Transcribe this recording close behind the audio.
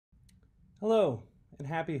Hello, and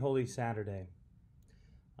happy Holy Saturday.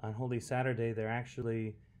 On Holy Saturday, there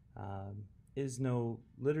actually is no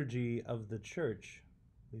liturgy of the church.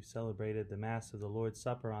 We've celebrated the Mass of the Lord's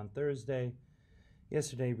Supper on Thursday.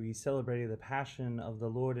 Yesterday, we celebrated the Passion of the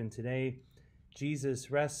Lord, and today, Jesus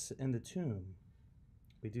rests in the tomb.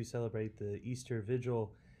 We do celebrate the Easter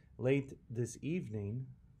Vigil late this evening,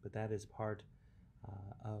 but that is part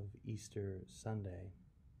of Easter Sunday.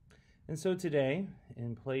 And so today,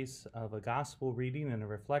 in place of a gospel reading and a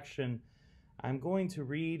reflection, I'm going to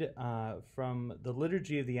read from the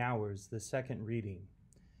Liturgy of the Hours, the second reading.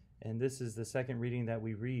 And this is the second reading that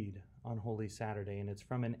we read on Holy Saturday, and it's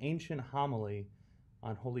from an ancient homily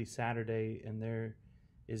on Holy Saturday, and there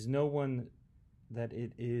is no one that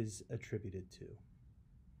it is attributed to.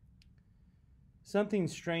 Something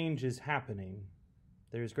strange is happening.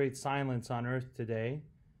 There is great silence on earth today,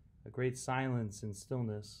 a great silence and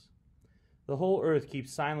stillness. The whole earth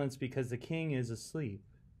keeps silence because the King is asleep.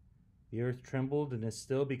 The earth trembled and is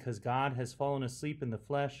still because God has fallen asleep in the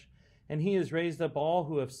flesh, and he has raised up all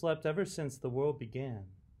who have slept ever since the world began.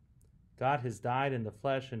 God has died in the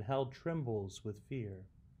flesh, and hell trembles with fear.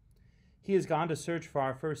 He has gone to search for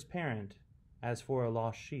our first parent, as for a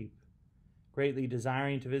lost sheep. Greatly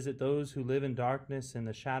desiring to visit those who live in darkness and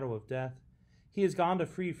the shadow of death, he has gone to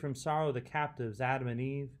free from sorrow the captives, Adam and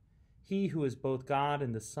Eve, he who is both God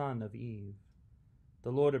and the Son of Eve. The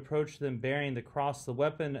Lord approached them bearing the cross, the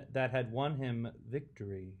weapon that had won him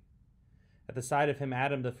victory. At the sight of him,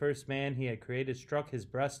 Adam, the first man he had created, struck his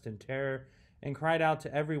breast in terror and cried out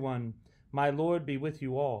to everyone, "My Lord be with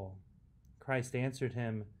you all." Christ answered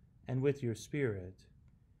him, "And with your spirit."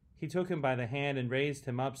 He took him by the hand and raised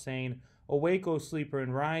him up, saying, "Awake, O sleeper,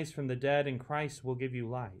 and rise from the dead, and Christ will give you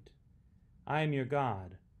light. I am your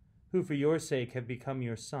God, who for your sake have become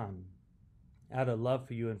your Son. Out of love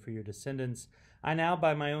for you and for your descendants, I now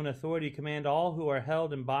by my own authority command all who are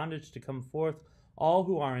held in bondage to come forth, all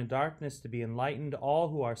who are in darkness to be enlightened, all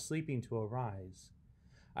who are sleeping to arise.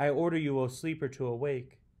 I order you, O sleeper, to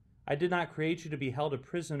awake. I did not create you to be held a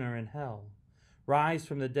prisoner in hell. Rise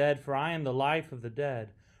from the dead, for I am the life of the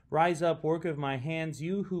dead. Rise up, work of my hands,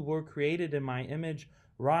 you who were created in my image.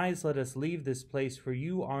 Rise, let us leave this place, for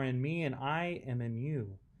you are in me and I am in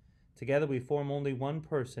you. Together we form only one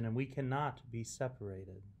person, and we cannot be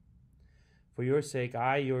separated. For your sake,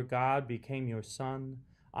 I, your God, became your Son.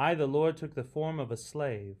 I, the Lord, took the form of a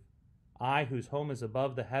slave. I, whose home is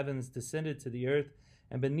above the heavens, descended to the earth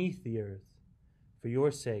and beneath the earth. For your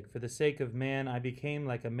sake, for the sake of man, I became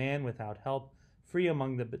like a man without help, free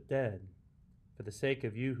among the dead. For the sake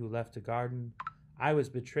of you who left a garden, I was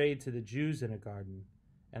betrayed to the Jews in a garden,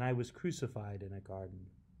 and I was crucified in a garden.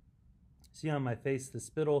 See on my face the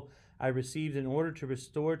spittle I received in order to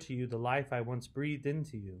restore to you the life I once breathed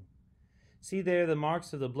into you. See there the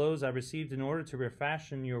marks of the blows I received in order to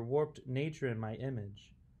refashion your warped nature in my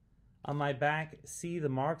image. On my back, see the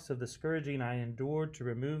marks of the scourging I endured to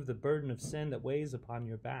remove the burden of sin that weighs upon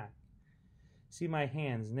your back. See my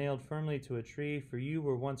hands nailed firmly to a tree, for you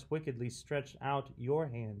were once wickedly stretched out your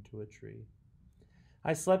hand to a tree.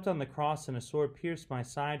 I slept on the cross, and a sword pierced my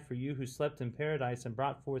side for you who slept in paradise and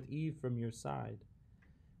brought forth Eve from your side.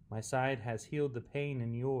 My side has healed the pain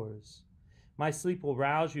in yours. My sleep will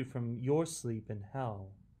rouse you from your sleep in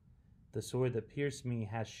hell. The sword that pierced me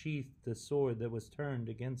has sheathed the sword that was turned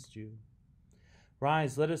against you.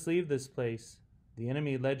 Rise, let us leave this place. The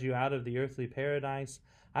enemy led you out of the earthly paradise.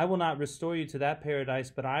 I will not restore you to that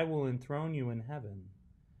paradise, but I will enthrone you in heaven.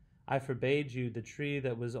 I forbade you the tree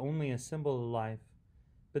that was only a symbol of life.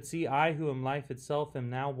 But see, I who am life itself am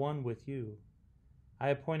now one with you. I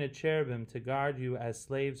appointed cherubim to guard you as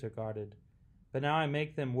slaves are guarded, but now I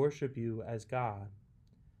make them worship you as God.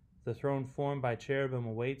 The throne formed by cherubim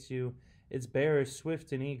awaits you, its bearers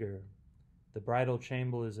swift and eager. The bridal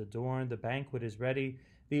chamber is adorned, the banquet is ready,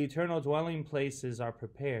 the eternal dwelling places are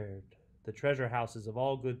prepared, the treasure houses of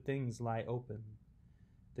all good things lie open.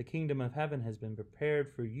 The kingdom of heaven has been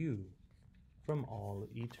prepared for you from all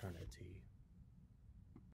eternity.